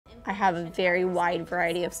I have a very wide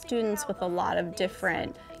variety of students with a lot of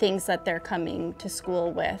different things that they're coming to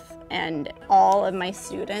school with, and all of my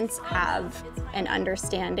students have an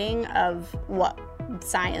understanding of what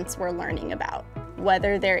science we're learning about.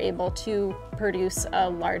 Whether they're able to produce a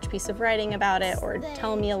large piece of writing about it or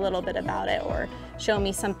tell me a little bit about it or show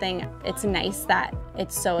me something, it's nice that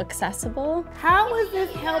it's so accessible. How is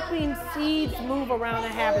this helping seeds move around a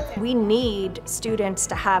habitat? We need students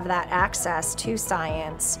to have that access to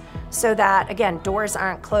science so that, again, doors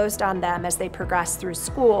aren't closed on them as they progress through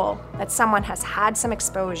school, that someone has had some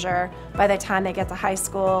exposure by the time they get to high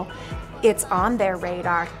school. It's on their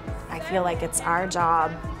radar. I feel like it's our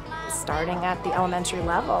job, starting at the elementary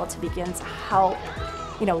level, to begin to help,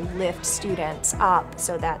 lift students up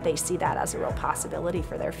so that they see that as a real possibility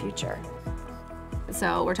for their future.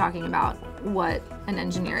 So we're talking about what an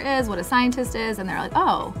engineer is, what a scientist is, and they're like,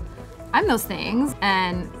 oh, I'm those things.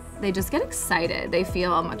 And they just get excited. They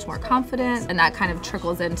feel much more confident, and that kind of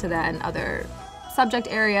trickles into then other subject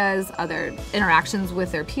areas, other interactions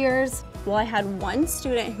with their peers. Well, I had one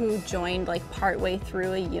student who joined partway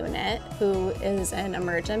through a unit who is an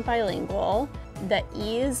emergent bilingual. The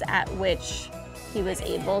ease at which he was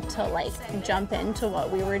able to jump into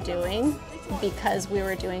what we were doing, because we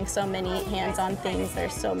were doing so many hands-on things.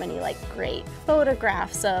 There's so many great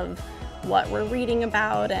photographs of what we're reading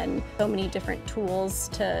about and so many different tools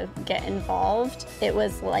to get involved. It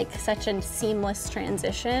was such a seamless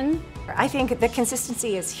transition. I think the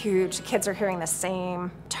consistency is huge. Kids are hearing the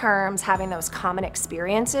same terms, having those common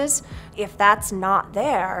experiences. If that's not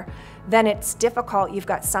there, then it's difficult. You've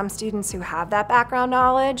got some students who have that background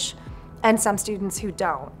knowledge and some students who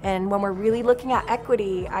don't. And when we're really looking at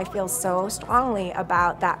equity, I feel so strongly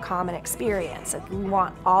about that common experience. We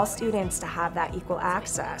want all students to have that equal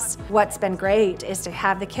access. What's been great is to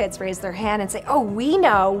have the kids raise their hand and say, oh, we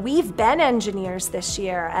know, we've been engineers this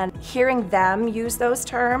year. And hearing them use those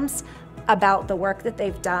terms about the work that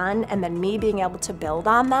they've done and then me being able to build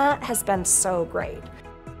on that has been so great.